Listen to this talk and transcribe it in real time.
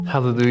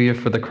Hallelujah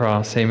for the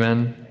cross.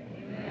 Amen.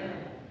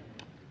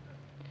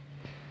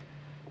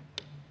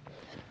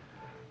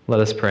 Let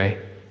us pray.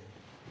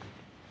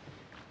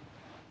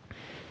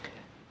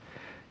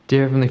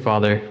 Dear Heavenly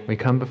Father, we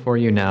come before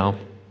you now,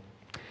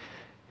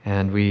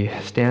 and we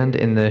stand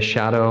in the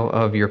shadow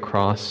of your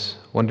cross,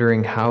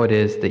 wondering how it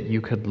is that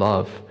you could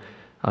love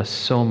us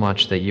so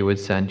much that you would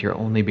send your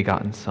only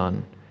begotten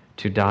Son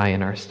to die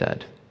in our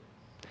stead.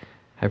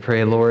 I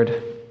pray,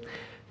 Lord,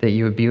 that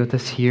you would be with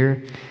us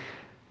here,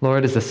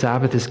 Lord, as the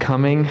Sabbath is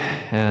coming,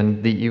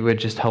 and that you would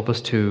just help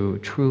us to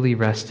truly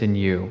rest in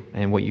you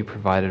and what you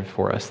provided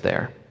for us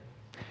there.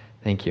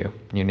 Thank you.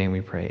 In your name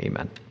we pray.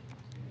 Amen.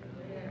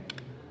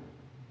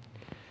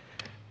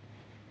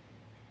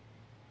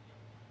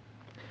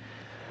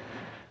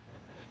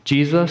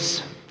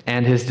 Jesus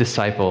and his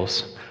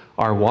disciples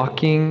are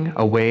walking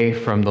away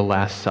from the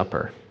Last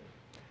Supper.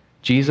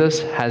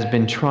 Jesus has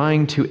been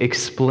trying to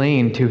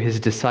explain to his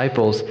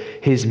disciples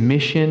his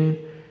mission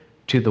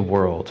to the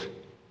world.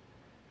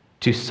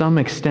 To some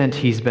extent,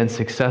 he's been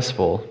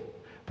successful,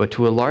 but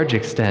to a large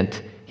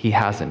extent, he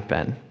hasn't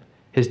been.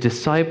 His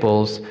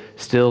disciples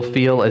still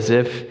feel as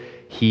if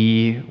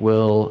he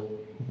will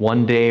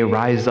one day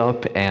rise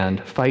up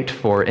and fight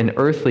for an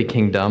earthly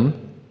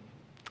kingdom.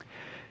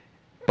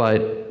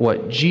 But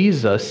what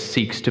Jesus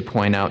seeks to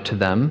point out to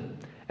them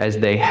as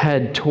they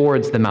head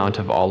towards the Mount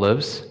of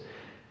Olives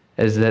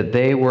is that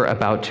they were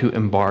about to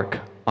embark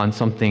on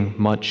something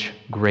much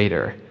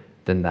greater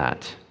than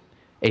that,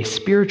 a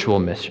spiritual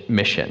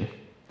mission.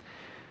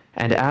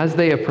 And as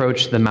they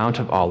approach the Mount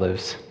of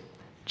Olives,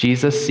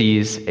 Jesus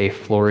sees a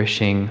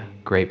flourishing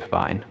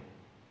grapevine.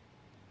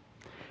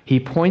 He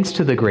points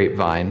to the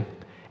grapevine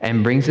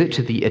and brings it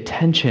to the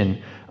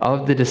attention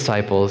of the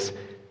disciples,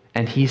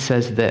 and he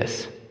says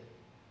this: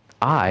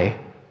 I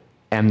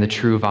am the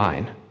true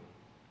vine.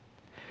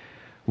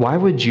 Why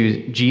would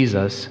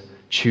Jesus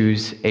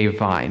choose a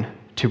vine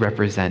to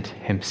represent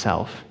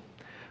himself?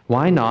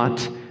 Why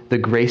not the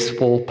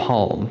graceful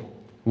palm?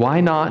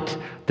 Why not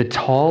the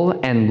tall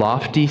and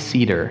lofty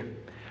cedar?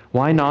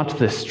 Why not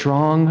the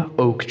strong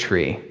oak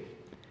tree?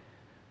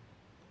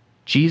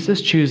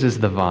 Jesus chooses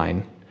the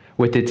vine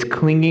with its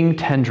clinging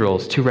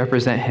tendrils to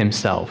represent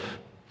himself.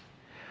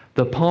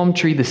 The palm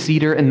tree, the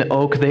cedar, and the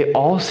oak, they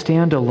all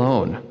stand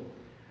alone.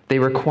 They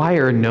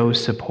require no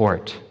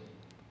support.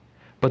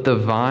 But the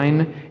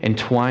vine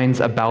entwines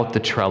about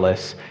the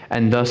trellis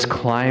and thus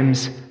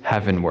climbs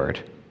heavenward.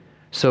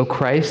 So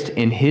Christ,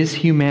 in his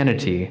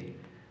humanity,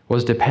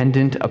 was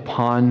dependent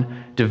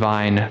upon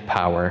divine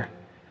power.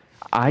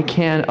 I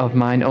can of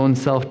mine own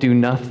self do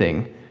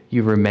nothing,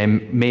 you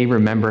may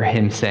remember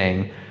him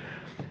saying.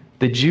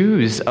 The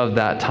Jews of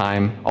that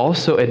time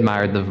also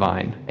admired the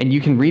vine, and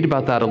you can read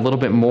about that a little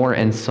bit more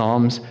in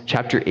Psalms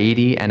chapter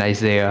 80 and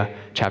Isaiah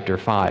chapter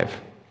 5.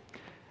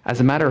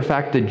 As a matter of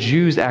fact, the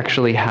Jews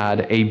actually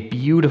had a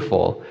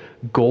beautiful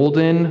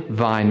golden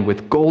vine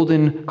with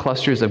golden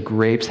clusters of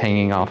grapes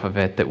hanging off of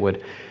it that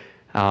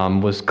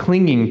was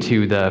clinging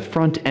to the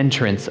front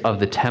entrance of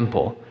the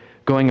temple,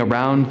 going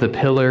around the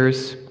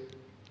pillars.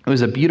 It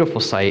was a beautiful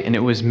sight, and it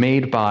was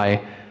made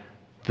by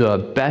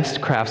the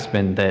best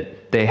craftsmen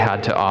that they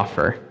had to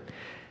offer.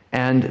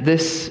 And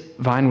this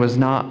vine was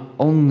not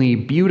only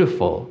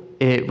beautiful,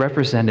 it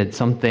represented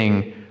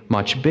something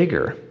much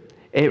bigger.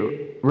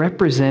 It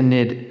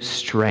represented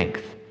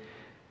strength.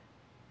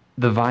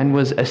 The vine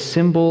was a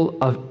symbol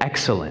of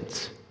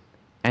excellence,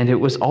 and it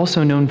was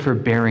also known for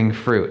bearing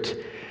fruit.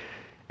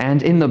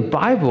 And in the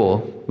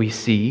Bible, we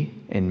see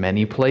in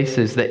many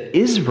places that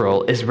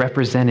Israel is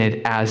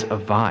represented as a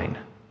vine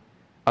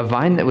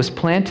that was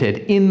planted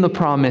in the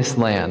promised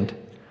land.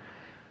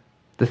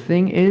 The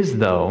thing is,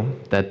 though,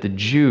 that the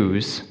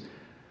Jews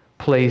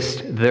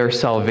placed their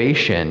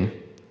salvation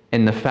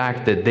in the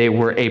fact that they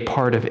were a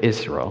part of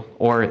Israel,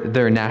 or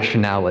their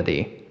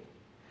nationality.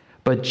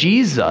 But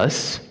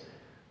Jesus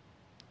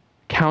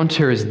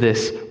counters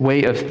this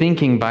way of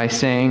thinking by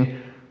saying,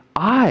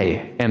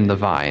 I am the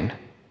vine.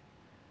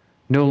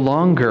 No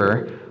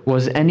longer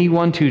was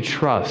anyone to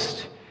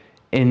trust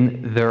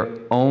in their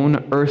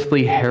own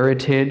earthly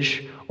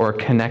heritage or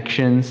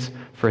connections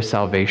for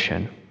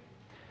salvation.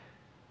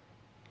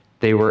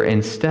 They were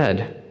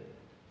instead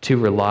to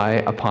rely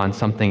upon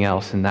something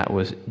else, and that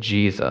was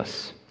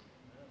Jesus.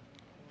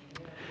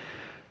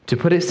 To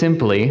put it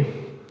simply,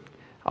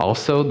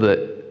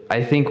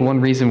 I think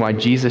one reason why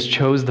Jesus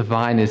chose the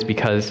vine is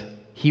because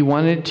he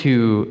wanted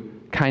to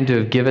kind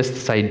of give us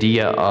this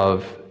idea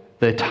of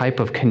the type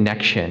of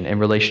connection and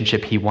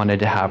relationship he wanted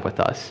to have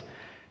with us.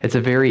 It's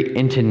a very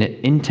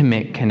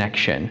intimate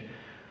connection.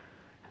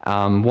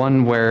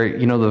 One where,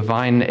 the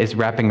vine is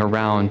wrapping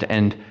around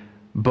and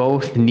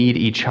both need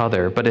each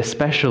other, but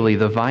especially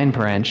the vine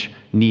branch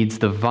needs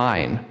the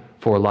vine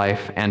for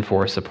life and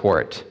for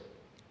support.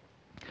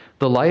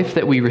 The life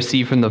that we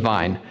receive from the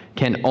vine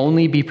can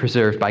only be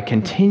preserved by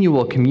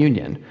continual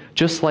communion.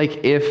 Just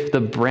like if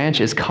the branch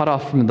is cut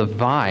off from the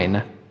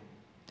vine,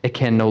 it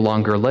can no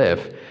longer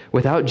live.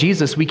 Without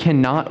Jesus, we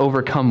cannot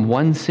overcome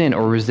one sin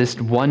or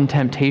resist one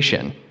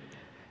temptation.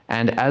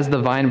 And as the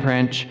vine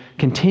branch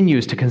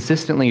continues to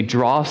consistently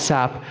draw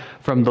sap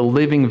from the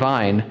living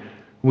vine,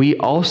 we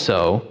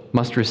also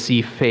must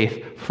receive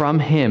faith from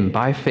him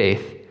by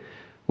faith.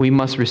 We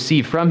must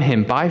receive from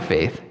him by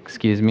faith,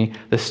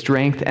 the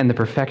strength and the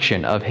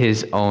perfection of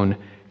his own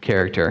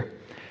character.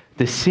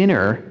 The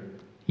sinner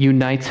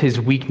unites his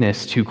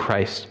weakness to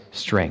Christ's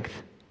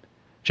strength,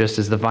 just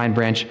as the vine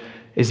branch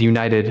is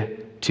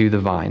united to the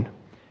vine.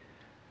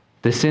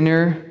 The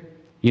sinner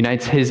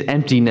unites his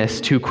emptiness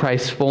to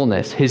Christ's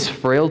fullness, his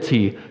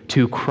frailty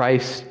to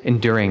Christ's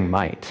enduring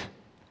might.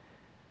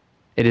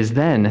 It is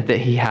then that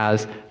he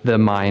has the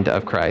mind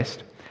of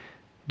Christ.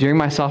 During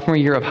my sophomore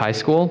year of high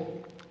school,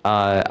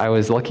 I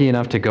was lucky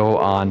enough to go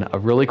on a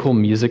really cool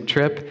music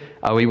trip.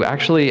 We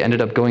actually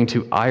ended up going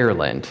to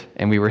Ireland,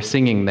 and we were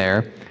singing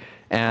there.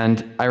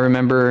 And I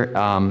remember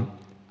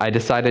I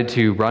decided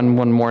to run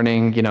one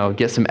morning,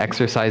 get some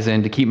exercise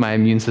in to keep my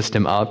immune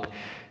system up,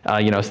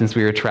 since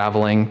we were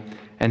traveling.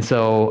 And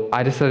so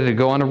I decided to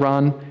go on a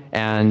run,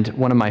 and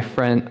one of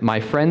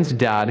my friend's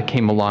dad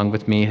came along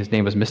with me. His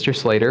name was Mr.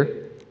 Slater.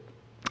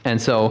 And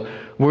so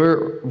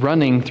we're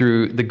running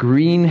through the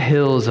green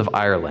hills of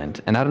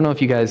Ireland. And I don't know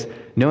if you guys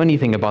know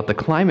anything about the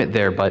climate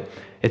there, but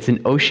it's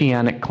an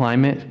oceanic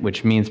climate,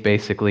 which means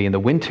basically in the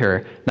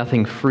winter,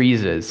 nothing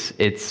freezes.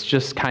 It's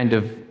just kind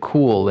of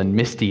cool and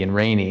misty and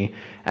rainy.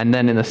 And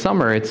then in the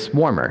summer, it's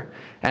warmer.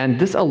 And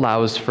this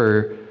allows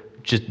for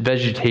just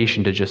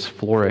vegetation to just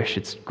flourish.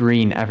 It's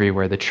green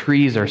everywhere. The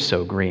trees are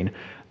so green.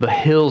 The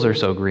hills are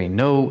so green.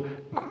 No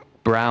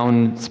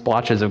brown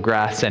splotches of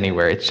grass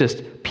anywhere. It's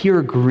just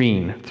pure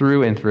green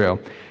through and through.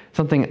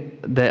 Something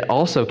that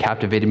also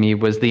captivated me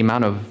was the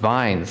amount of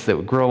vines that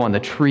would grow on the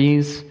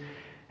trees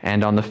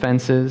and on the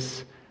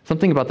fences.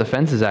 Something about the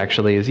fences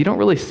actually is you don't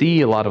really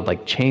see a lot of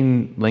like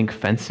chain link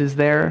fences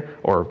there,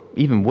 or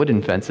even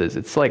wooden fences.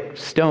 It's like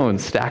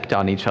stones stacked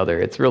on each other.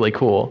 It's really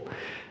cool.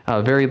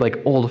 Very like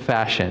old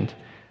fashioned.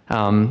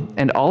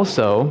 And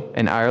also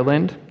in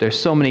Ireland, there's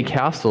so many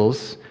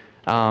castles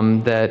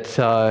that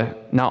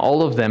not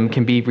all of them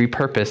can be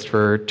repurposed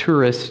for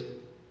tourist,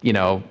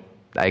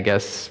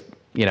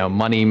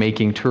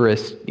 money-making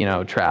tourist,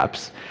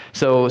 traps.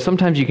 So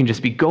sometimes you can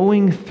just be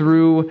going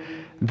through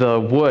the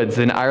woods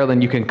in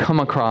Ireland. You can come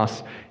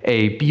across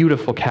a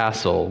beautiful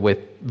castle with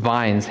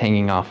vines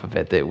hanging off of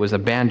it that was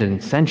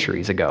abandoned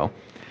centuries ago.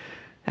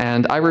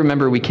 And I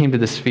remember we came to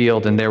this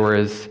field, and it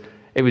was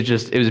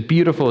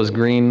beautiful. It was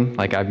green,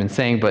 like I've been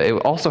saying, but it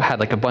also had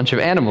like a bunch of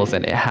animals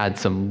in it. It had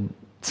some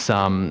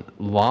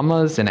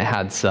llamas, and it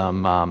had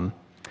some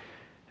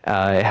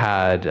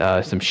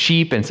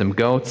sheep and some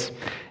goats.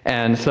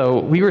 And so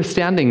we were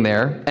standing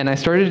there, and I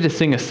started to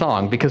sing a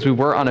song because we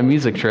were on a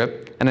music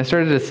trip, and I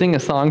started to sing a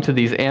song to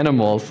these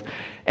animals,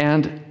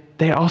 and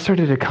they all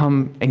started to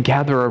come and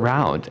gather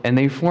around, and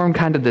they formed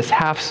kind of this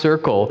half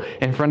circle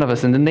in front of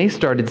us, and then they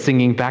started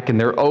singing back in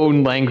their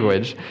own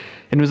language.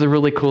 And it was a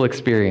really cool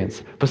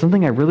experience. But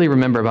something I really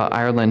remember about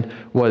Ireland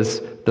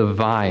was the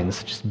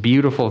vines, just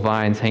beautiful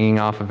vines hanging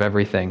off of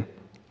everything.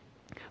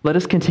 Let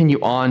us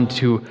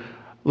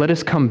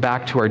come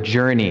back to our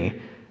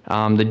journey,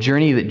 the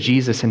journey that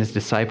Jesus and his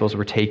disciples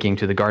were taking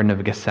to the Garden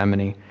of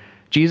Gethsemane.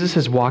 Jesus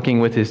is walking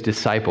with his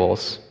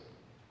disciples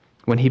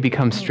when he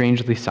becomes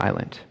strangely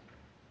silent.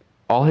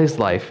 All his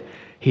life,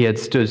 he had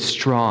stood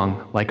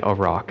strong like a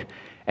rock,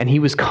 and he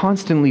was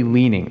constantly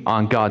leaning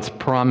on God's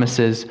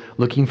promises,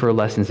 looking for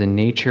lessons in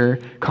nature,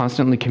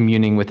 constantly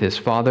communing with his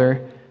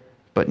Father.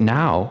 But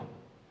now,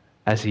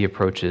 as he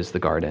approaches the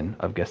Garden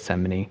of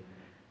Gethsemane,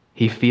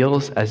 he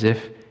feels as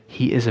if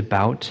he is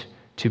about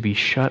to be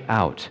shut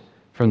out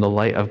from the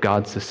light of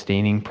God's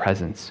sustaining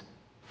presence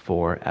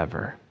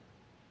forever.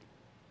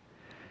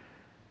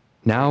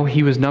 Now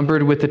he was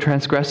numbered with the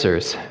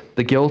transgressors.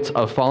 The guilt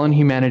of fallen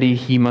humanity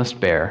he must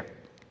bear.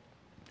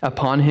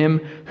 Upon him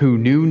who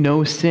knew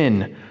no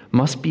sin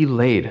must be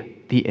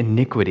laid the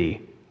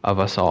iniquity of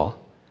us all.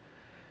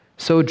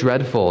 So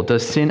dreadful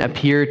does sin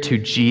appear to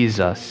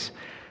Jesus.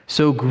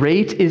 So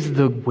great is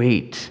the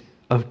weight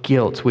of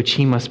guilt which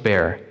he must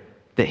bear,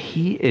 that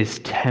he is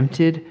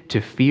tempted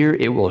to fear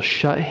it will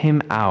shut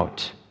him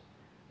out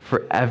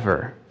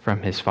forever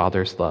from his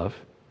Father's love,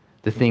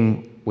 the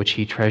thing which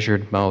he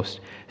treasured most,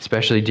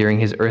 especially during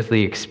his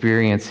earthly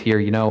experience here,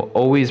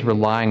 always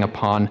relying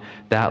upon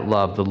that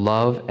love, the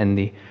love and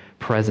the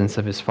presence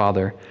of his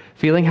Father.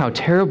 Feeling how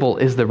terrible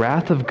is the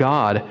wrath of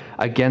God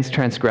against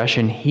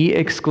transgression, he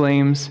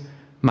exclaims,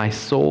 "My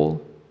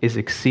soul is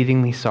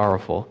exceedingly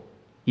sorrowful,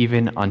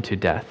 even unto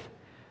death."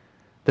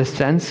 The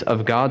sense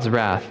of God's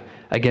wrath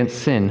against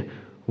sin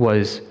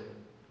was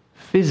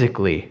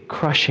physically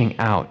crushing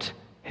out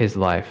his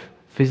life,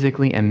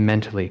 physically and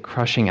mentally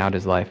crushing out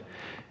his life.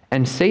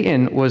 And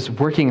Satan was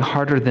working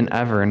harder than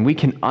ever, and we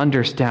can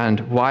understand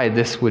why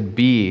this would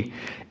be.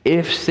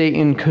 If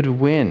Satan could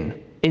win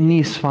in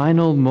these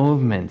final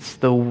moments,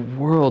 the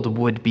world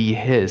would be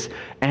his,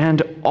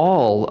 and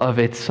all of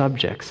its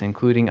subjects,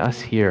 including us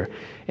here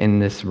in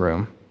this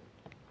room.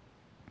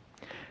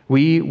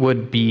 We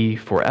would be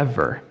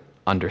forever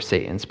under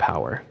Satan's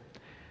power.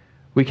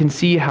 We can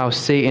see how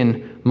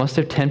Satan must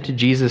have tempted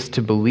Jesus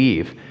to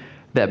believe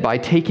that by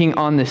taking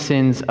on the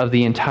sins of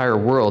the entire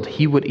world,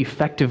 he would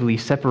effectively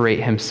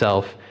separate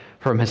himself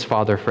from his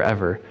Father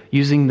forever,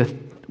 using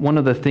one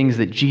of the things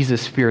that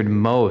Jesus feared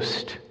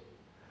most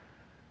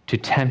to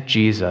tempt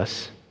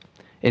Jesus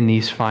in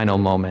these final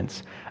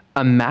moments.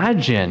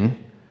 Imagine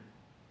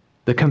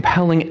the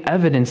compelling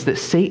evidence that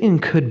Satan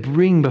could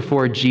bring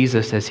before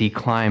Jesus as he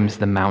climbs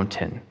the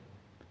mountain.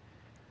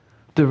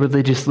 The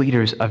religious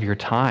leaders of your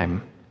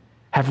time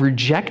have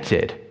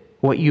rejected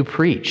what you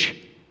preach,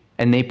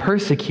 and they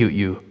persecute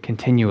you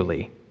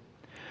continually.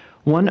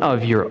 One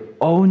of your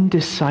own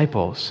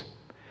disciples,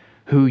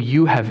 who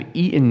you have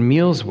eaten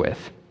meals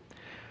with,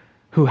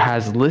 who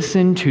has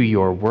listened to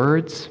your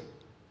words,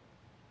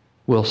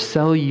 will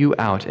sell you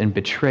out and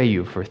betray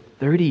you for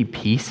 30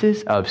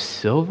 pieces of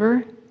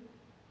silver?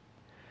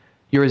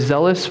 Your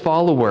zealous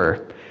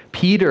follower,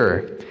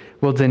 Peter,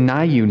 will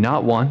deny you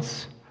not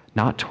once,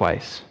 not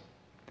twice,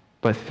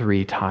 but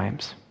 3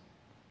 times.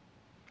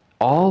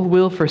 All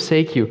will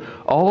forsake you.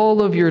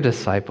 All of your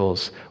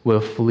disciples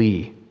will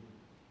flee.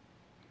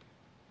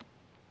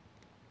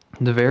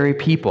 The very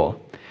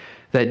people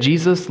that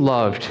Jesus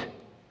loved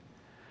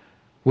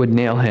would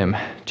nail him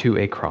to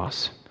a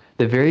cross.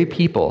 The very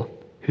people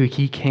who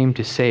he came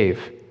to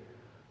save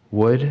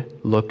would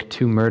look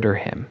to murder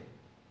him.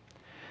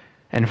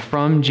 And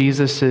from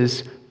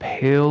Jesus'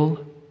 pale,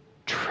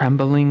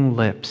 trembling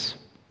lips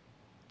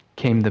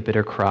came the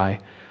bitter cry,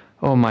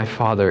 "Oh, my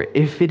Father,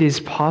 if it is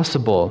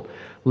possible,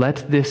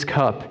 let this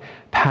cup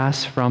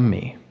pass from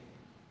me."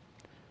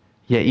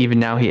 Yet even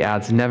now he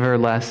adds,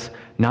 nevertheless,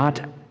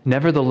 not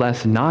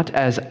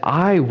as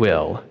I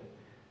will,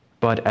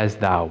 but as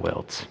thou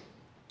wilt.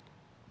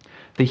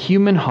 The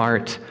human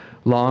heart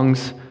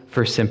longs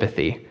for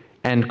sympathy,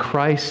 and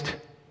Christ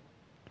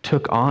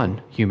took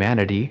on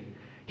humanity.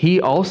 He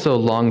also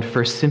longed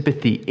for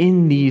sympathy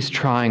in these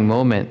trying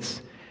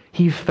moments.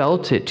 He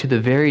felt it to the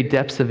very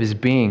depths of his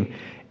being.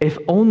 If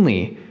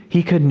only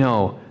he could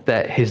know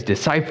that his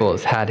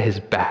disciples had his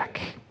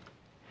back.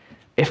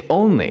 If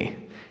only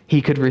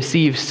he could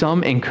receive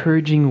some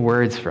encouraging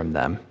words from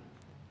them,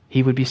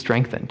 he would be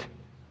strengthened.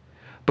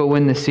 But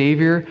when the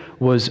Savior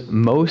was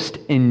most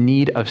in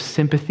need of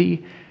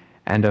sympathy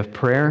and of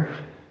prayer,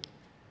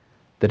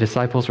 the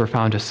disciples were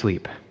found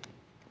asleep.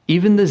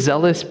 Even the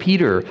zealous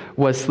Peter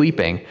was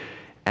sleeping,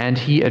 and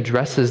he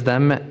addresses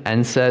them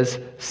and says,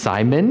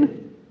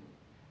 "Simon,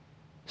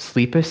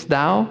 sleepest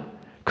thou?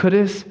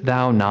 Couldest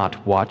thou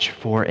not watch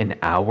for an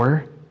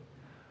hour?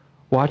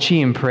 Watch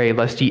ye and pray,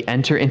 lest ye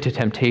enter into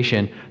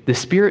temptation. The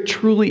spirit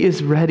truly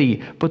is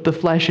ready, but the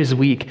flesh is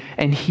weak."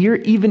 And here,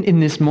 even in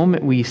this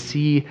moment, we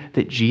see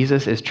that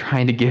Jesus is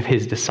trying to give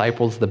his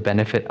disciples the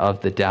benefit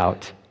of the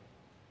doubt.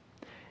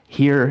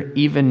 Here,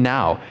 even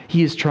now,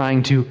 he is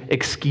trying to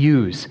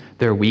excuse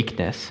their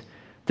weakness.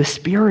 The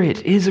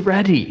spirit is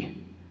ready,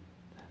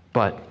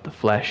 but the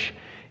flesh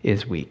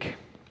is weak.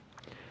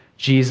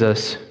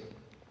 Jesus,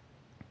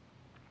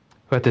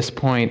 who at this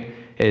point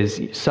is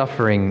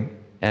suffering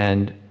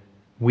and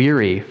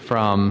weary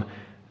from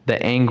the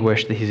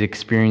anguish that he's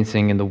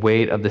experiencing and the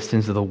weight of the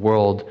sins of the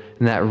world,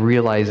 and that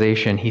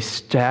realization, he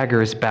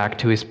staggers back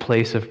to his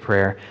place of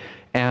prayer,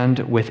 and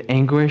with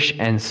anguish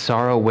and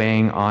sorrow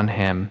weighing on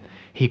him,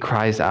 he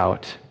cries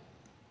out,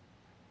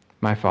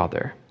 "My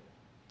Father,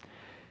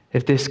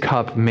 if this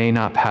cup may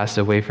not pass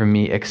away from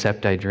me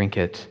except I drink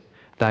it,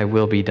 thy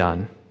will be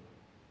done."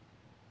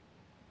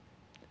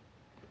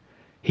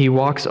 He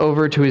walks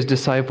over to his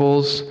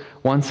disciples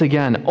once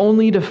again,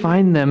 only to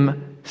find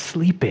them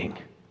sleeping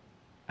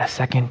a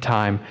second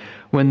time.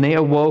 When they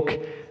awoke,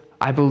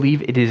 I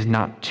believe it is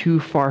not too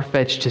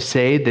far-fetched to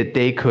say that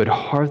they could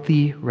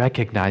hardly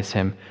recognize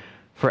him.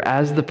 For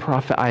as the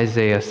prophet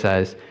Isaiah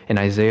says in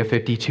Isaiah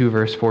 52,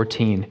 verse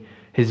 14,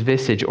 his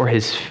visage or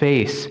his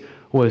face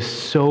was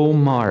so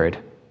marred,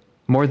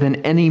 more than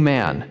any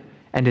man,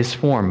 and his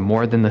form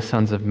more than the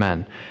sons of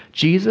men.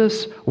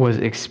 Jesus was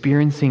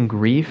experiencing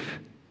grief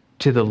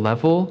to the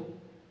level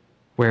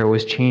where it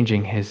was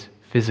changing his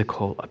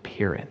physical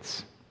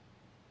appearance.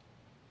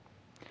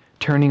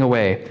 Turning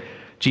away,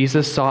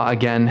 Jesus saw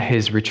again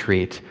his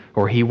retreat,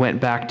 or he went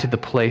back to the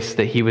place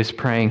that he was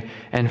praying,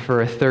 and for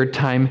a third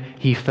time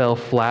he fell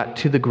flat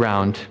to the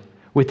ground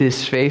with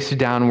his face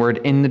downward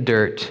in the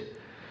dirt.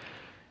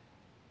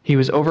 He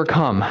was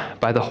overcome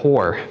by the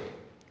horror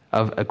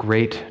of a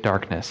great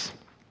darkness.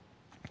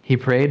 He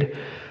prayed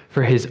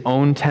for his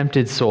own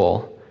tempted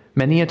soul.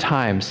 Many a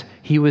times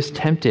he was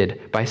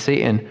tempted by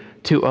Satan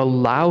to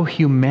allow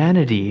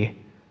humanity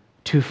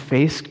to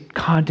face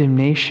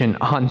condemnation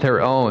on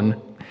their own.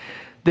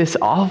 This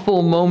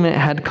awful moment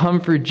had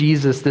come for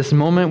Jesus, this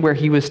moment where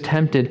he was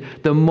tempted,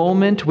 the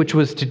moment which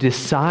was to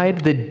decide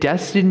the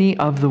destiny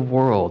of the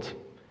world.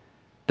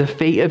 The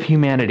fate of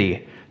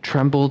humanity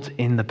trembled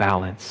in the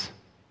balance.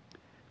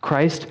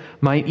 Christ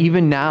might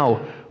even now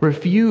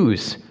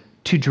refuse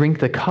to drink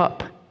the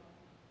cup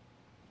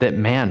that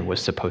man was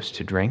supposed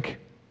to drink.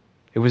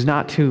 It was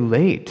not too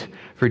late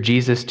for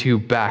Jesus to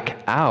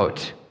back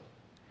out.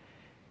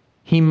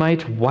 He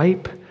might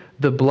wipe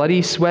the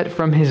bloody sweat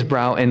from his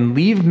brow and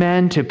leave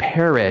man to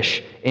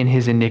perish in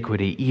his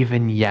iniquity,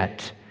 even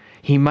yet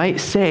he might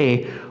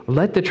say,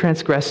 let the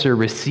transgressor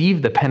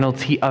receive the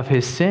penalty of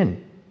his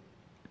sin.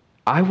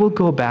 I will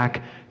go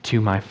back to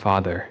my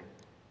Father.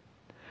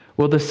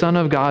 Will the Son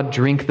of God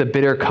drink the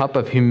bitter cup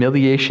of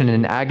humiliation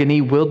and agony?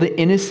 Will the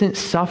innocent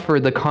suffer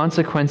the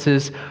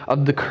consequences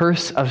of the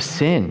curse of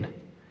sin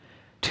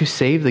to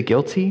save the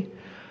guilty?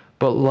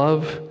 But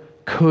love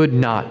could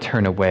not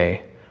turn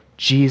away.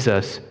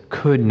 Jesus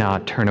could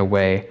not turn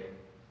away.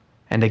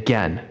 And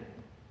again,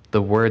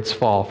 the words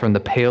fall from the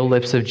pale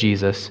lips of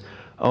Jesus,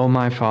 "O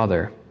my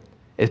Father,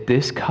 if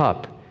this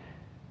cup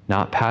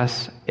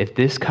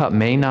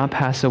may not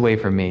pass away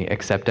from me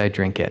except I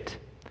drink it,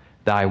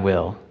 thy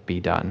will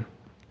be done."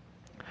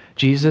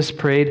 Jesus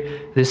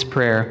prayed this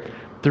prayer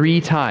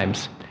 3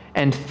 times,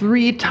 and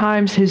 3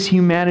 times his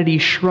humanity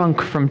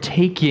shrunk from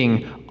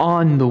taking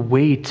on the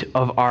weight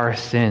of our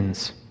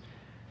sins.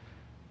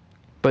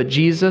 But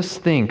Jesus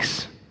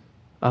thinks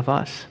of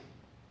us.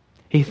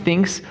 He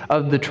thinks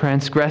of the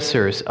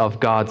transgressors of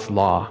God's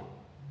law.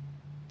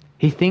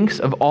 He thinks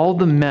of all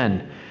the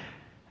men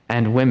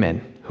and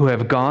women who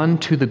have gone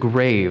to the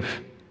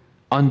grave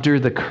under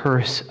the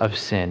curse of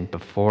sin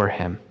before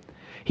him.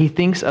 He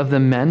thinks of the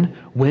men,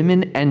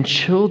 women, and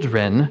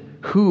children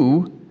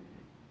who,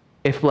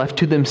 if left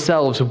to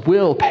themselves,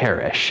 will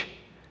perish.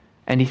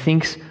 And he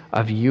thinks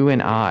of you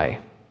and I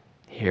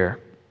here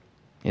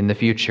in the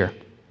future.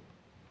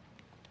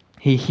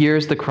 He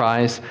hears the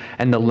cries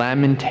and the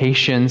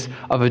lamentations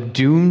of a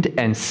doomed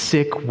and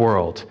sick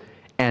world,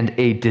 and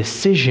a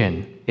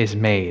decision is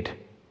made.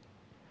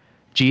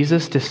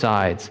 Jesus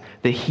decides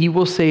that he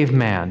will save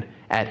man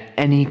at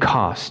any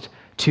cost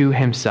to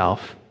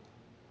himself.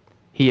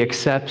 He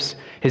accepts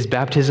his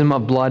baptism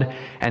of blood,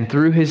 and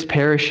through his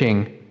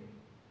perishing,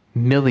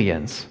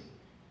 millions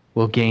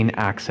will gain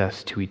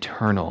access to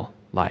eternal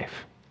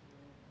life.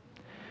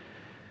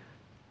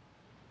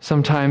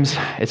 Sometimes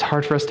it's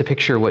hard for us to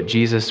picture what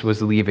Jesus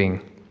was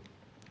leaving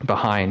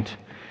behind.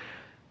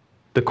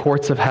 The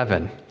courts of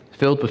heaven,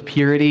 filled with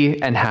purity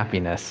and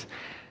happiness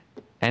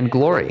and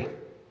glory.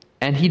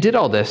 And he did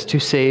all this to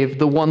save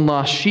the one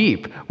lost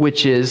sheep,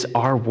 which is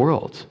our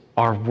world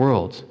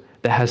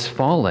that has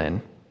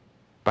fallen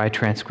by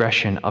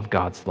transgression of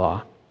God's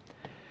law.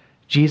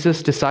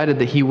 Jesus decided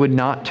that he would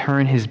not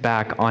turn his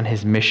back on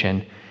his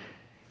mission.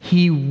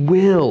 He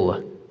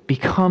will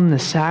become the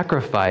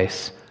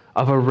sacrifice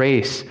of a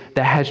race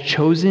that has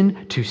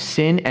chosen to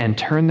sin and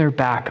turn their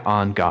back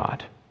on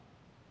God.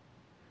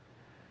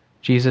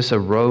 Jesus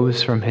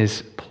arose from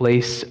his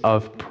place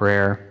of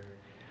prayer.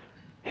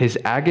 His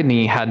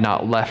agony had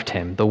not left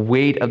him. The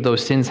weight of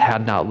those sins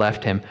had not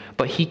left him,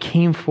 but he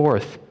came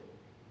forth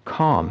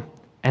calm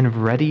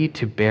and ready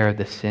to bear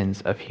the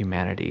sins of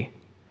humanity.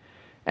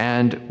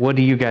 And what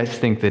do you guys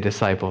think the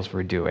disciples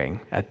were doing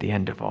at the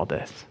end of all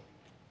this?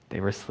 They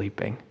were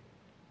sleeping.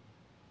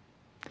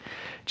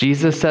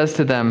 Jesus says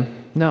to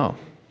them, "No,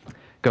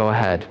 go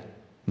ahead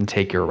and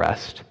take your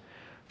rest,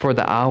 for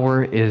the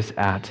hour is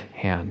at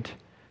hand.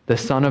 The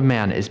Son of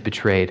Man is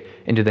betrayed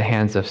into the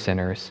hands of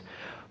sinners."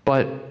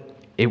 But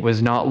it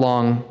was not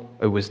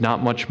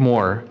much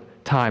more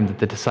time that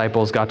the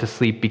disciples got to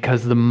sleep,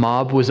 because the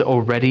mob was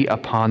already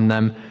upon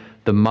them.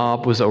 The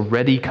mob was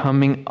already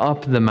coming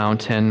up the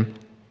mountain.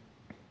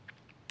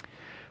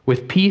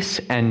 With peace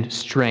and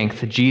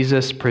strength,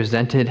 Jesus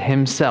presented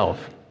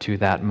himself to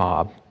that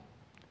mob.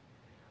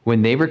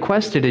 When they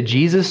requested a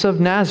Jesus of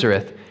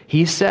Nazareth,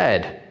 he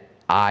said,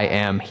 "I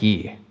am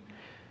he."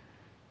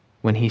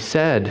 When he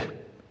said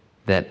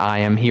that "I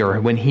am he,"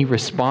 or when he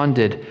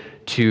responded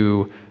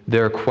to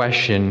their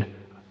question,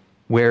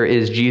 "Where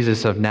is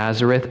Jesus of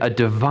Nazareth?" a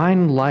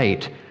divine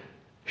light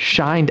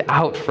shined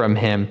out from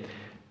him,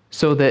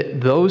 so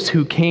that those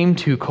who came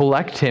to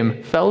collect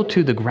him fell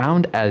to the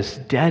ground as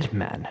dead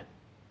men.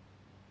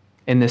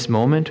 In this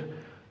moment,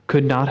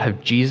 could not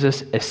have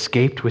Jesus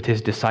escaped with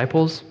his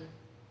disciples?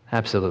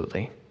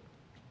 Absolutely.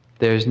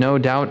 There's no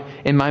doubt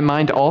in my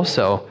mind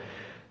also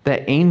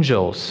that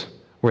angels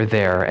were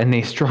there, and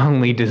they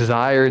strongly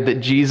desired that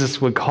Jesus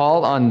would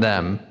call on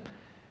them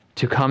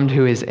to come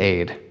to his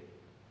aid.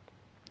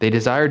 They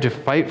desired to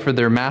fight for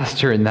their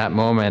master in that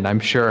moment, I'm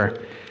sure.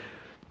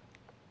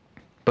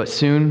 But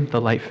soon the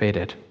light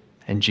faded,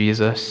 and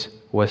Jesus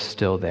was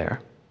still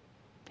there.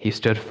 He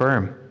stood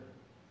firm.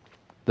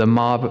 The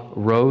mob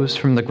rose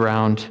from the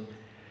ground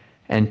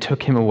and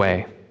took him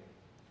away.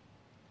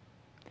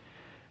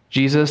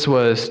 Jesus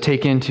was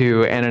taken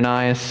to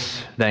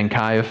Ananias, then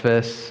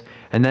Caiaphas,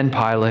 and then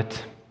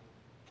Pilate.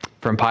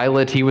 From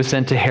Pilate, he was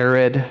sent to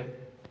Herod,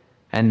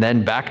 and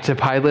then back to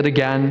Pilate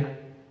again.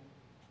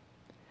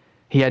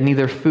 He had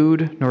neither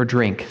food nor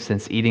drink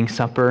since eating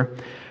supper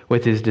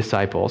with his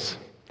disciples.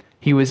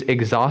 He was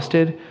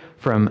exhausted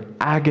from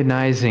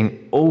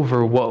agonizing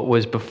over what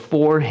was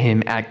before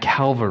him at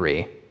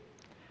Calvary.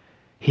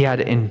 He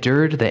had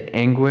endured the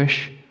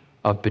anguish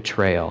of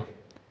betrayal,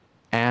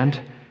 and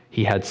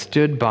he had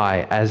stood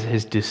by as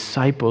his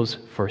disciples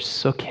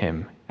forsook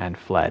him and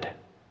fled.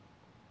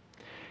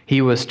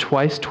 He was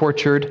twice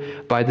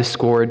tortured by the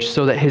scourge,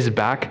 so that his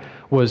back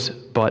was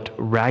but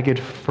ragged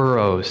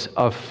furrows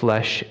of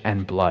flesh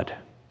and blood.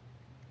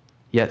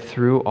 Yet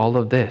through all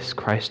of this,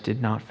 Christ did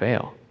not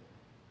fail.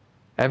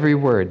 Every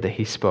word that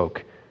he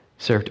spoke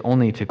served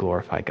only to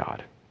glorify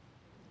God.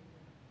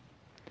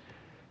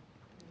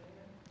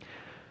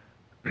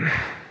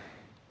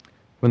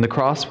 When the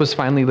cross was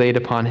finally laid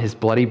upon his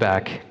bloody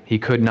back, he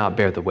could not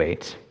bear the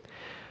weight.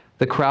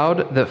 The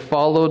crowd that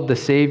followed the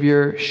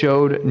Savior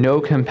showed no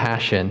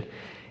compassion,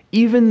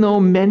 even though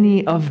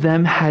many of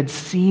them had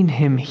seen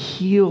him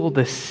heal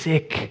the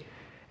sick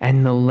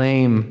and the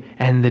lame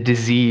and the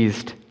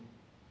diseased.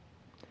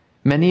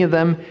 Many of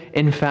them,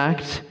 in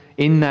fact,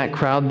 in that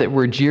crowd that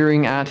were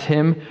jeering at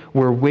him,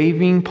 were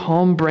waving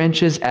palm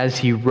branches as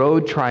he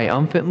rode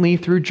triumphantly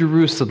through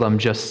Jerusalem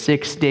just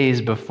 6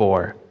 days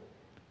before.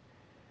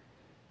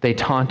 They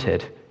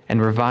taunted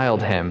and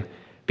reviled him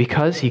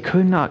because he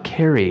could not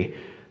carry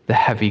the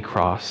heavy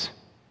cross.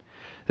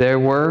 There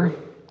were,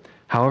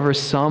 however,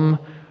 some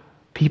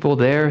people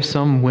there,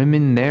 some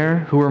women there,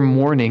 who were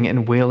mourning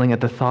and wailing at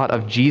the thought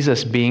of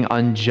Jesus being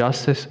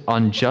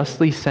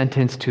unjustly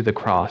sentenced to the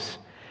cross.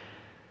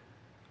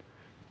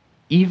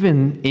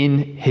 Even in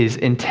his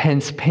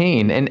intense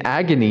pain and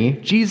agony,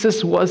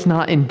 Jesus was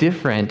not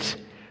indifferent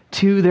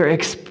to their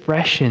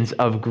expressions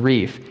of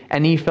grief,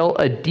 and he felt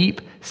a deep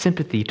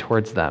sympathy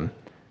towards them.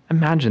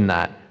 Imagine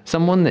that.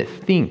 Someone that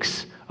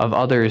thinks of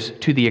others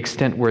to the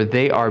extent where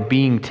they are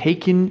being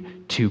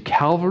taken to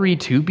Calvary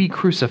to be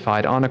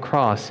crucified on a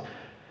cross,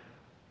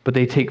 but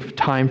they take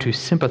time to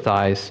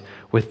sympathize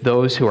with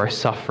those who are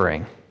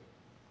suffering.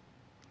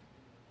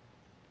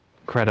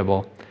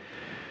 Incredible.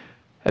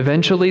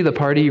 Eventually, the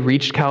party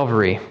reached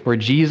Calvary, where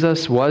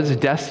Jesus was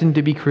destined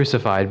to be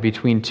crucified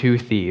between two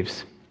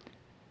thieves.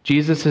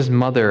 Jesus'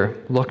 mother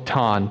looked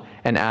on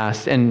and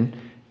asked, and,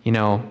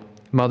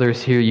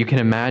 mothers here, you can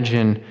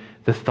imagine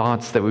the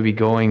thoughts that would be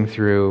going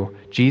through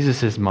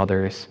Jesus'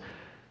 mother's,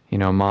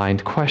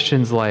 mind.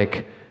 Questions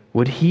like,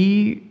 would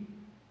he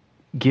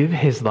give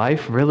his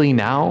life really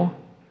now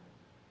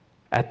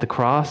at the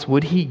cross?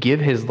 Would he give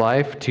his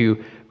life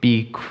to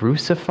be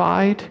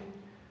crucified?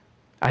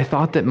 I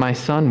thought that my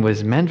son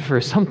was meant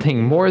for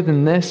something more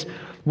than this.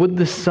 Would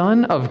the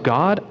Son of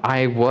God,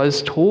 I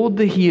was told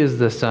that he is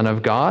the Son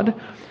of God,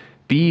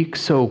 be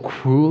so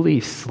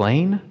cruelly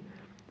slain?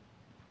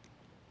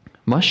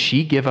 Must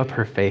she give up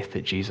her faith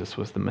that Jesus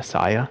was the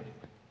Messiah?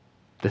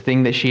 The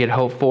thing that she had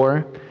hoped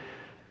for?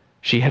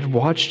 She had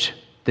watched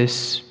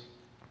this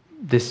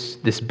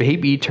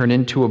baby turn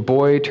into a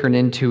boy, turn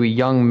into a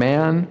young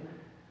man,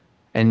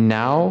 and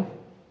now,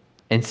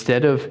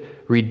 instead of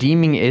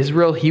redeeming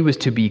Israel, he was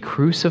to be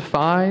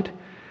crucified.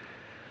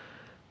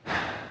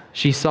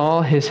 She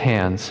saw his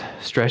hands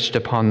stretched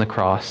upon the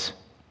cross,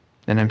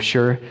 and I'm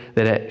sure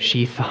that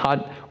she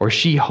thought, or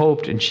she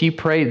hoped, and she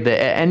prayed that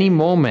at any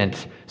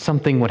moment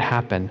something would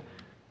happen.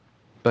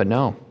 But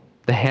no,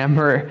 the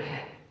hammer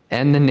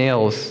and the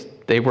nails,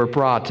 they were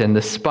brought, and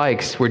the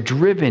spikes were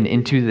driven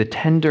into the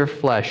tender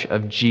flesh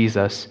of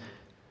Jesus.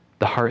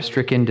 The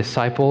heart-stricken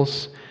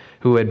disciples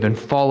who had been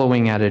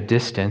following at a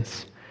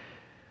distance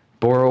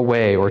bore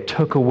away or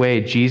took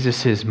away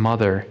Jesus'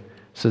 mother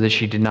so that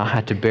she did not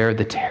have to bear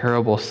the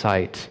terrible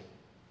sight.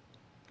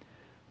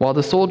 While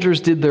the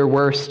soldiers did their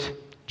worst,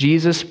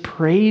 Jesus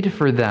prayed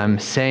for them,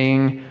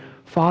 saying,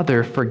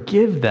 "Father,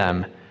 forgive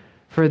them,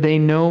 for they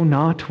know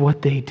not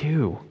what they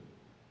do."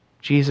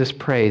 Jesus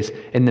prays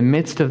in the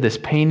midst of this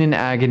pain and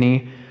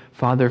agony,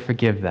 "Father,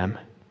 forgive them,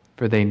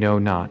 for they know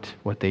not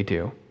what they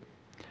do."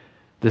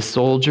 The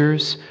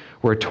soldiers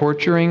were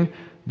torturing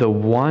the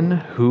one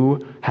who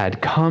had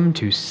come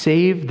to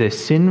save the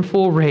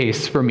sinful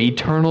race from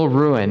eternal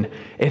ruin.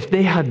 If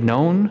they had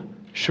known,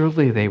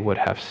 surely they would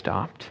have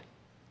stopped.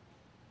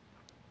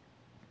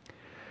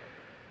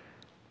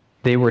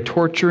 They were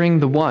torturing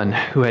the one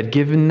who had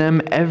given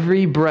them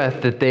every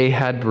breath that they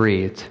had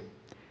breathed.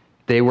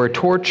 They were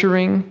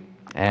torturing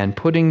and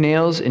putting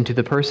nails into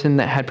the person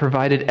that had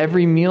provided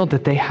every meal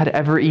that they had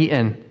ever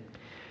eaten.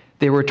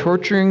 They were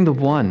torturing the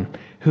one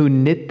who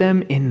knit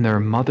them in their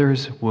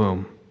mother's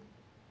womb,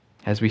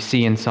 as we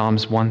see in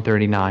Psalms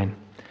 139.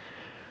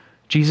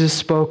 Jesus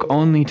spoke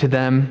only to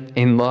them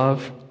in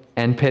love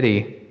and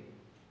pity.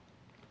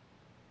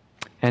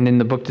 And in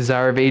the book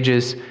Desire of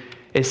Ages,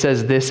 it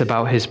says this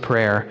about his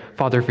prayer,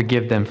 "Father,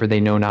 forgive them, for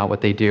they know not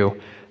what they do."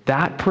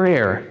 That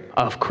prayer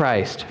of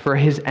Christ for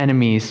his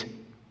enemies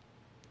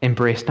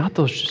embraced not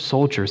those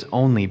soldiers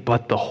only,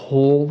 but the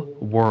whole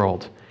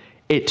world.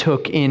 It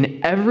took in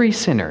every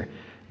sinner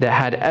that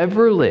had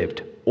ever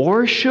lived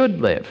or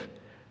should live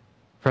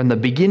from the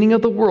beginning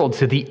of the world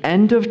to the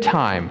end of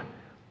time.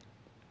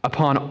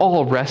 Upon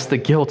all rests the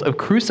guilt of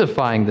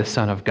crucifying the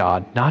Son of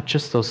God, not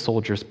just those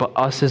soldiers, but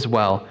us as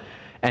well.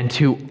 And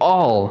to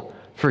all,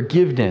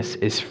 forgiveness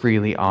is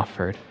freely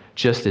offered,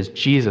 just as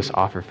Jesus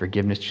offered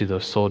forgiveness to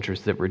those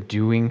soldiers that were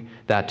doing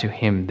that to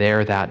him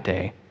there that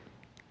day.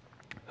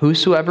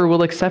 Whosoever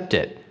will accept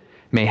it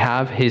may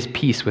have his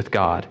peace with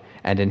God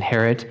and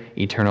inherit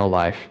eternal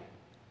life.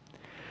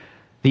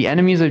 The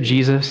enemies of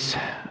Jesus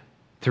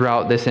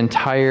throughout this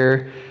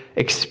entire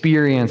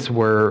experience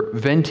were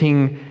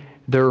venting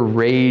their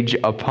rage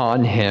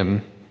upon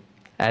him.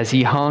 As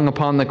he hung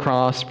upon the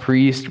cross,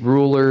 priests,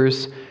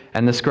 rulers,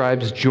 and the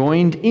scribes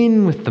joined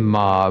in with the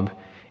mob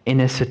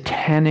in a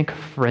satanic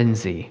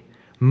frenzy,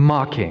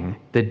 mocking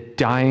the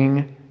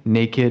dying,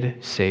 naked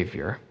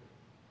Savior.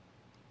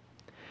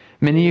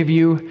 Many of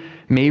you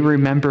may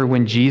remember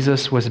when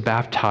Jesus was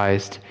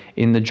baptized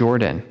in the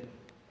Jordan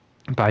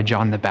by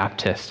John the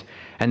Baptist,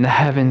 and the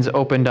heavens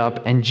opened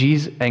up,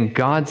 and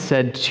God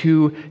said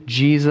to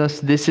Jesus,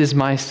 "This is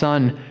my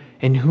Son,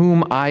 in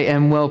whom I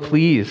am well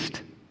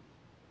pleased."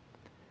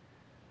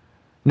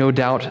 No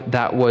doubt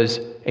that was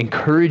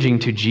encouraging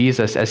to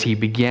Jesus as he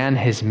began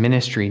his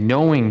ministry,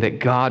 knowing that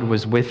God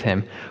was with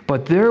him.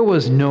 But there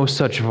was no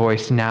such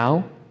voice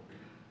now.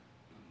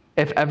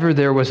 If ever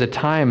there was a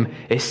time,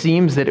 it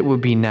seems that it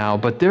would be now,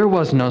 but there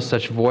was no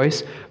such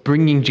voice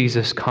bringing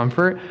Jesus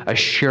comfort,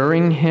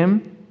 assuring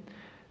him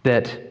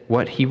that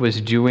what he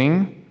was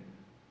doing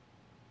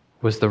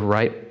was the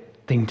right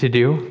thing to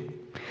do.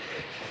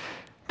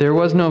 There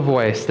was no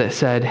voice that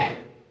said,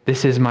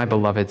 "This is my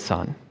beloved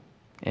Son,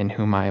 in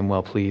whom I am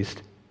well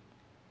pleased."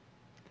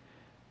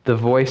 The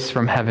voice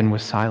from heaven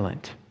was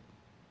silent.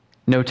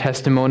 No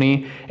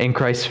testimony in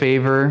Christ's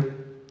favor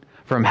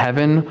from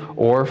heaven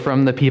or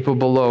from the people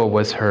below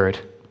was heard.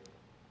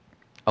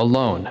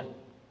 Alone,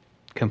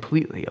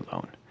 completely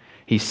alone,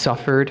 he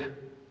suffered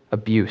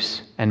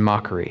abuse and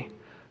mockery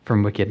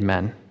from wicked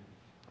men.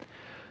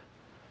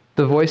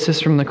 The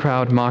voices from the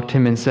crowd mocked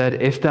him and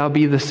said, "If thou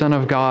be the Son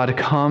of God,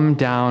 come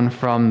down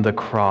from the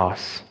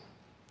cross."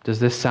 Does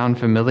this sound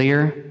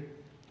familiar?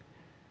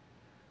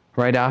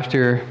 Right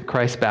after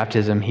Christ's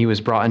baptism, he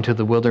was brought into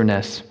the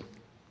wilderness.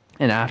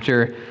 And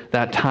after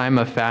that time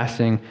of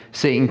fasting,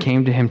 Satan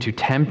came to him to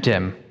tempt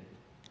him.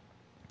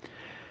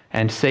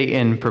 And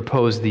Satan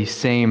proposed these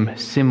same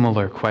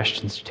similar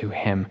questions to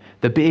him.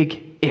 The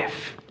big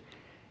if.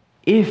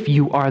 If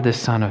you are the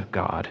Son of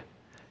God,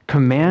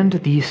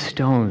 command these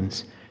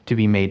stones to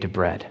be made to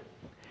bread.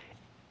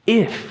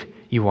 If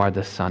you are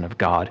the Son of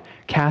God,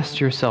 cast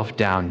yourself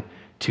down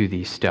to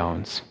these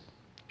stones.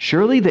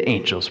 Surely the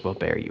angels will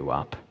bear you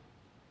up.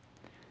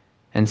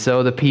 And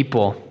so the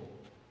people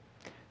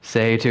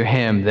say to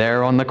him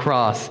there on the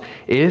cross,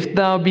 "If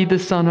thou be the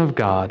Son of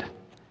God,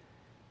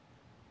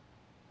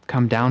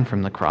 come down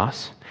from the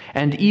cross."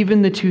 And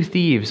even the two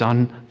thieves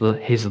on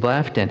his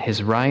left and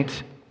his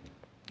right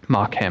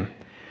mock him.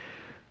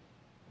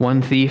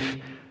 One thief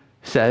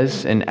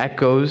says and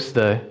echoes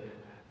the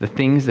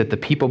things that the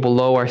people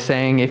below are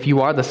saying, "If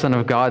you are the Son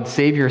of God,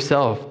 save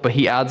yourself." But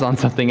he adds on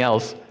something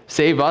else,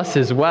 "Save us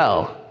as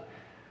well."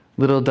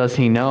 Little does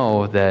he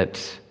know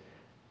that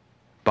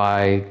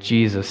by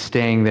Jesus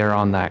staying there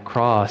on that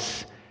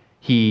cross,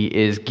 he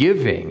is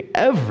giving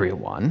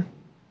everyone,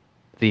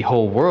 the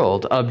whole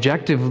world,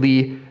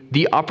 objectively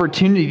the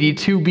opportunity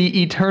to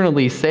be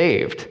eternally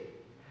saved.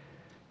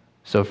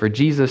 So for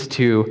Jesus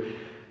to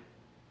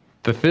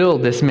fulfill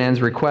this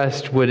man's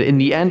request would in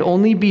the end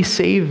only be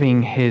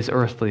saving his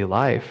earthly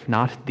life,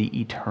 not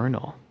the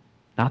eternal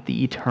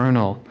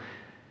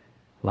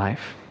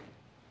life.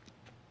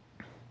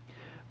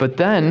 But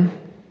then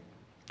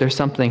there's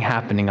something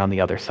happening on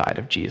the other side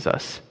of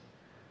Jesus.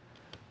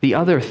 The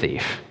other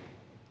thief.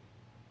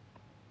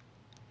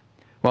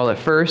 While at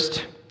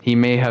first he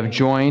may have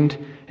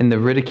joined in the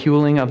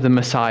ridiculing of the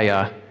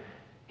Messiah,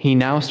 he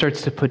now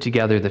starts to put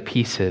together the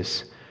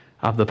pieces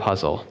of the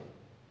puzzle.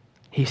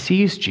 He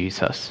sees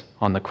Jesus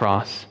on the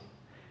cross.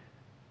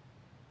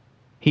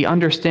 He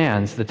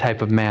understands the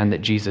type of man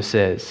that Jesus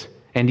is,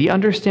 and he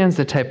understands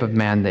the type of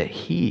man that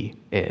he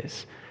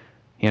is.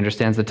 He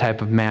understands the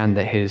type of man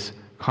that his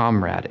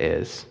comrade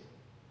is.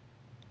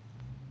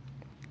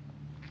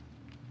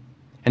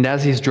 And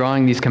as he's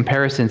drawing these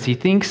comparisons, he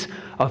thinks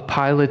of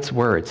Pilate's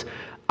words,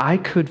 "I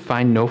could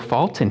find no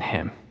fault in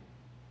him."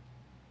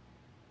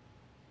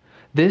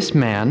 This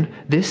man,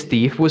 this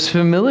thief, was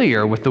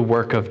familiar with the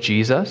work of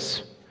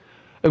Jesus,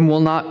 and while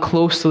not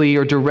closely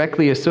or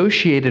directly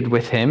associated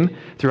with him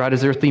throughout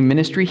his earthly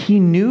ministry, he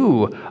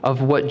knew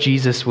of what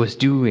Jesus was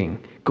doing,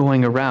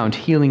 going around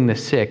healing the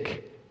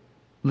sick,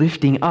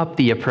 lifting up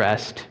the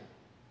oppressed.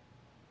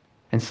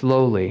 And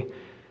slowly,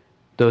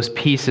 those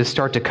pieces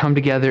start to come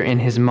together in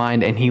his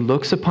mind, and he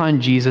looks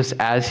upon Jesus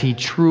as he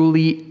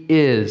truly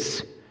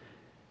is.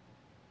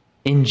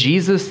 In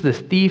Jesus, the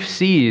thief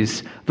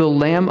sees the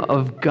Lamb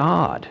of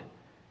God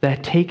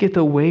that taketh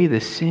away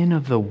the sin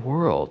of the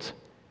world.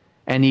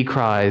 And he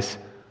cries,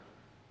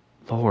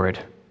 "Lord,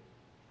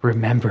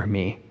 remember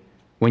me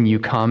when you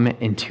come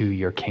into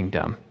your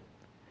kingdom."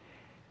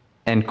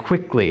 And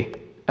quickly,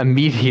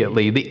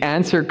 immediately, the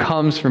answer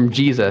comes from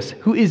Jesus,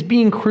 who is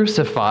being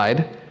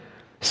crucified.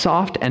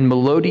 Soft and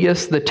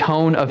melodious the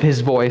tone of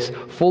his voice,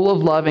 full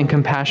of love and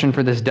compassion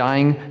for this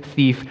dying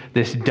thief,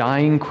 this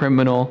dying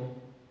criminal.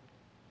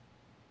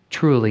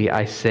 "Truly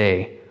I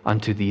say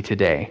unto thee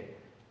today,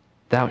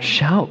 thou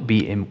shalt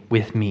be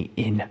with me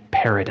in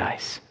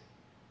paradise."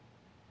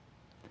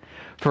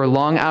 For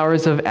long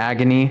hours of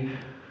agony,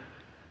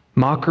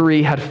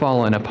 Mockery had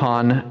fallen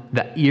upon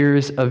the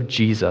ears of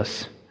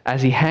Jesus.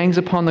 As he hangs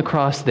upon the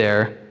cross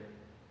there,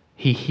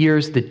 he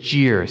hears the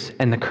jeers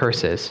and the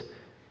curses.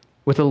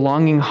 With a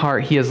longing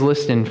heart, he has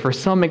listened for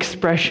some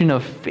expression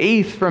of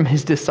faith from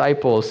his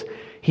disciples.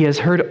 He has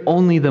heard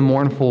only the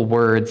mournful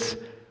words,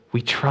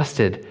 "We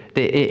trusted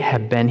that it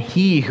had been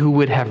he who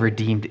would have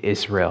redeemed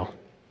Israel."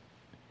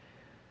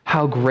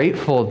 How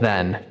grateful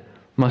then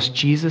must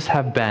Jesus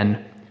have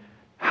been?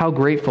 How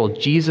grateful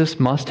Jesus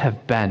must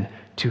have been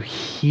to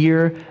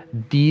hear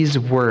these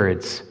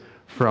words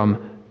from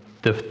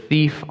the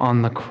thief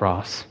on the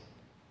cross.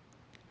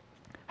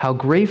 How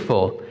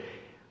grateful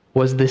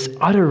was this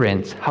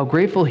utterance, how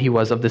grateful he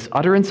was of this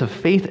utterance of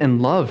faith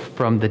and love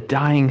from the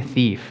dying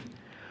thief.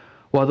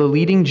 While the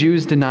leading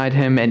Jews denied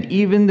him and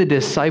even the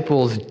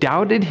disciples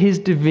doubted his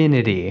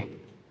divinity,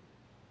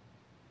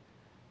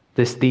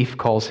 this thief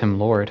calls him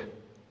Lord.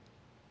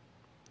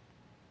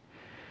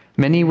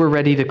 Many were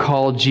ready to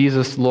call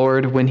Jesus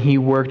Lord when he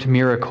worked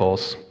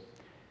miracles.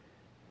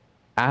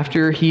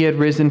 After he had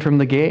risen from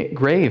the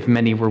grave,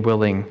 many were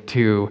willing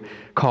to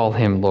call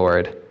him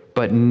Lord,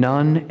 but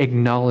none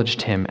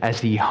acknowledged him as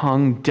he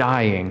hung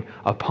dying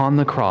upon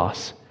the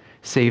cross,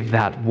 save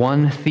that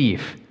one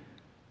thief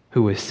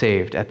who was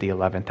saved at the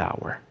 11th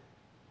hour.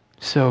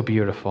 So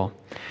beautiful.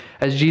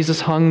 As Jesus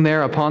hung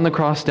there upon the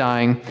cross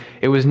dying,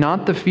 it was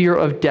not the fear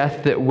of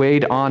death that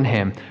weighed on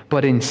him,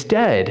 but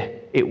instead,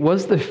 it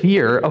was the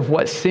fear of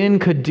what sin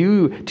could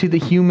do to the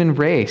human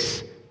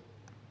race.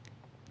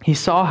 He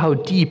saw how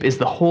deep is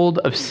the hold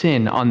of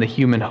sin on the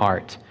human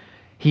heart.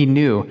 He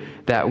knew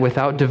that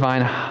without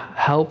divine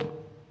help,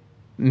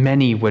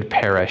 many would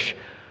perish.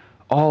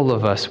 All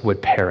of us would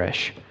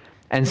perish.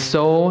 And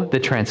so the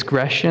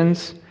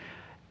transgressions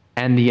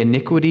and the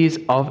iniquities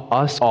of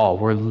us all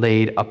were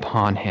laid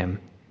upon him.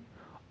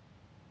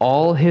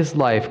 All his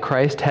life,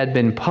 Christ had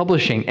been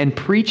publishing and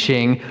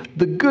preaching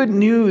the good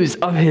news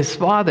of his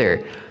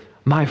Father.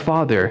 My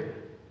Father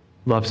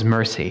loves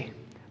mercy.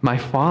 My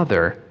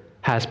Father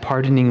has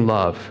pardoning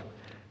love.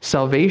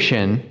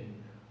 Salvation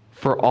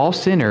for all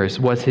sinners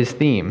was his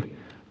theme.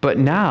 But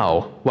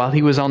now, while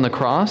he was on the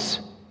cross,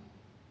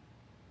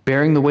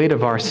 bearing the weight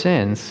of our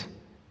sins,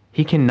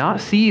 he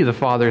cannot see the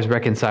Father's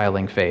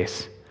reconciling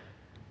face.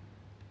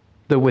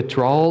 The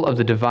withdrawal of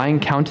the divine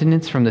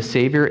countenance from the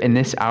Savior in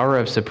this hour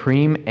of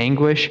supreme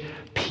anguish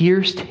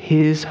pierced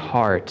his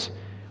heart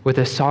with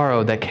a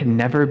sorrow that can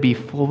never be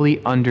fully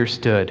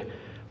understood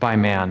by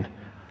man.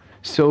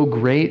 So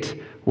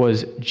great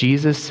was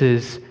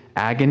Jesus'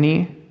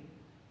 agony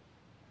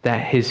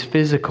that his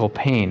physical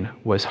pain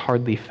was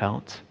hardly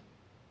felt.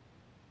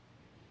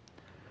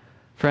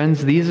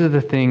 Friends, these are the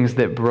things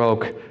that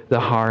broke the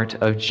heart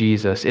of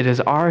Jesus. It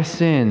is our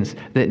sins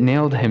that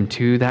nailed him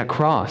to that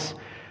cross.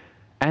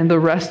 And the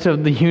rest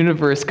of the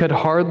universe could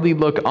hardly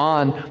look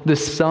on. The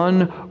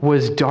sun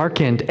was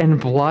darkened and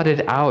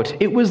blotted out.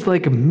 It was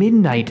like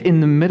midnight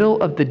in the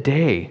middle of the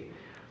day.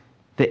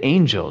 The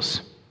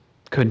angels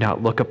could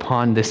not look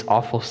upon this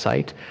awful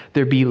sight.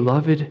 Their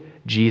beloved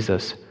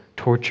Jesus,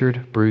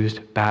 tortured,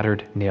 bruised,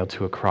 battered, nailed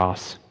to a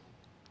cross.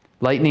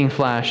 Lightning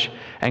flashed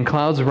and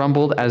clouds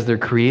rumbled as their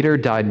Creator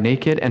died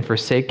naked and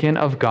forsaken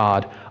of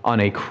God on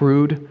a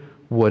crude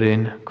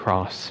wooden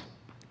cross.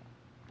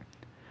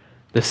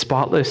 The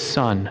spotless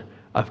Son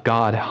of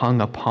God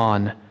hung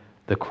upon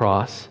the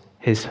cross,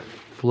 his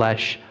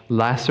flesh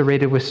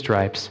lacerated with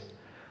stripes.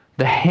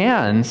 The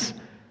hands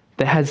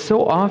that had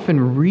so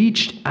often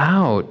reached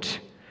out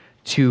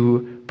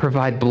to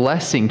provide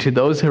blessing to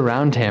those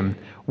around him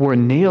were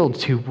nailed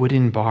to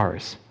wooden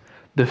bars.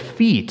 The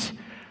feet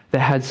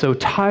that had so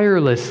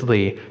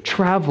tirelessly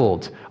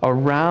traveled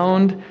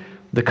around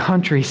the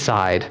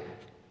countryside,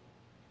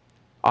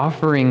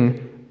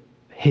 offering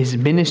his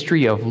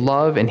ministry of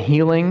love and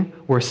healing,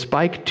 were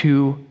spiked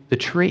to the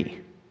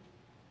tree.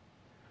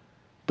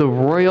 The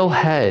royal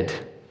head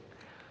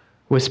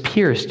was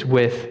pierced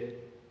with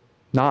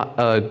not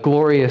a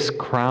glorious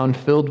crown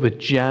filled with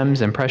gems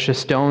and precious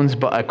stones,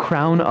 but a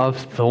crown of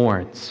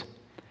thorns.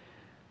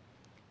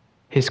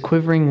 His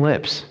quivering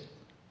lips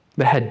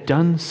that had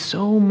done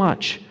so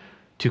much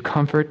to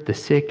comfort the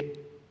sick,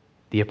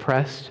 the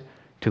oppressed,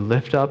 to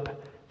lift up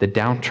the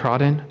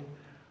downtrodden,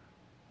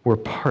 were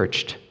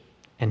parched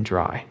and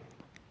dry.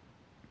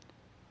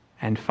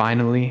 And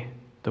finally,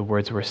 the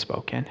words were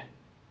spoken.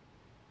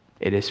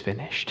 It is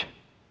finished.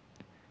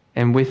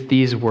 And with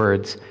these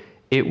words,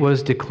 it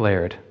was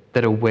declared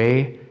that a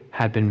way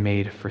had been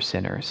made for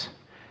sinners,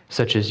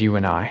 such as you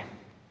and I.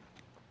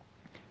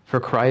 For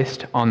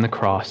Christ on the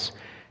cross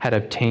had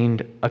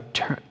obtained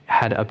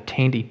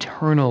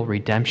eternal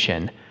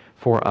redemption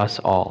for us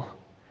all.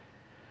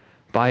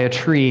 By a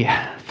tree,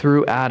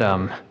 through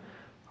Adam,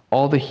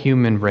 all the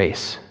human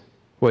race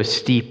was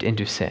steeped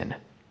into sin.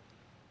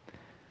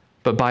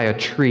 But by a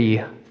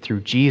tree,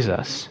 through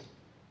Jesus,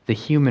 the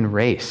human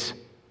race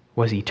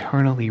was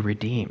eternally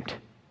redeemed.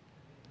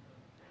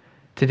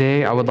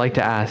 Today, I would like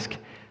to ask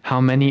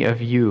how many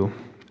of you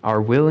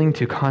are willing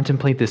to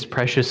contemplate this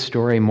precious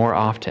story more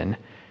often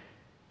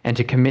and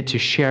to commit to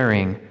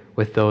sharing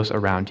with those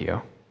around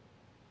you.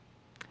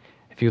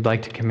 If you'd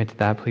like to commit to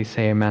that, please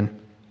say amen.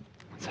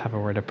 Let's have a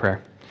word of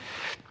prayer.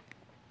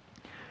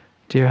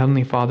 Dear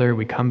Heavenly Father,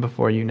 we come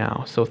before you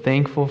now, so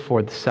thankful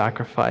for the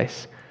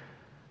sacrifice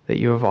that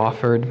you have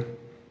offered.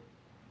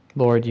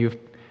 Lord, you've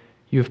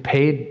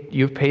paid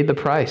the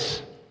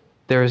price.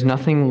 There is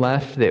nothing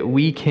left that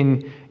we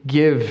can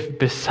give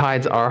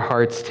besides our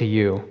hearts to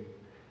you.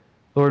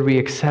 Lord, we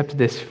accept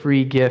this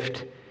free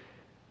gift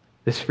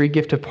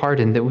of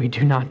pardon that we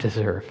do not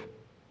deserve.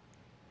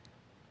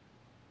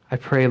 I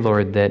pray,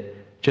 Lord, that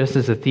just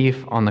as a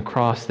thief on the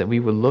cross, that we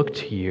would look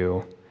to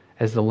you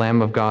as the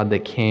Lamb of God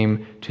that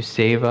came to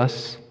save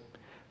us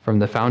from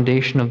the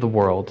foundation of the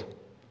world.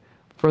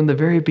 From the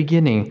very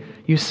beginning,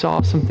 you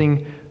saw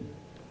something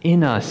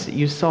in us.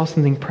 You saw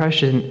something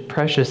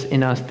precious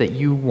in us that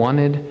you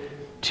wanted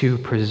to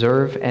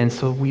preserve. And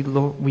so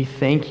we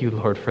thank you,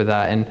 Lord, for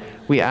that. And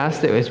we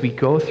ask that as we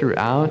go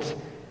throughout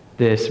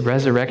this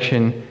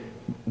resurrection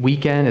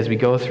weekend, as we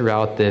go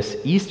throughout this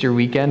Easter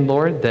weekend,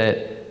 Lord,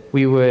 that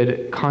we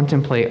would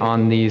contemplate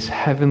on these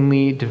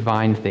heavenly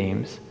divine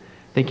themes.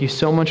 Thank you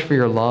so much for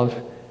your love,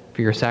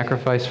 for your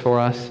sacrifice for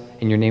us.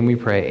 In your name we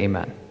pray,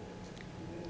 amen.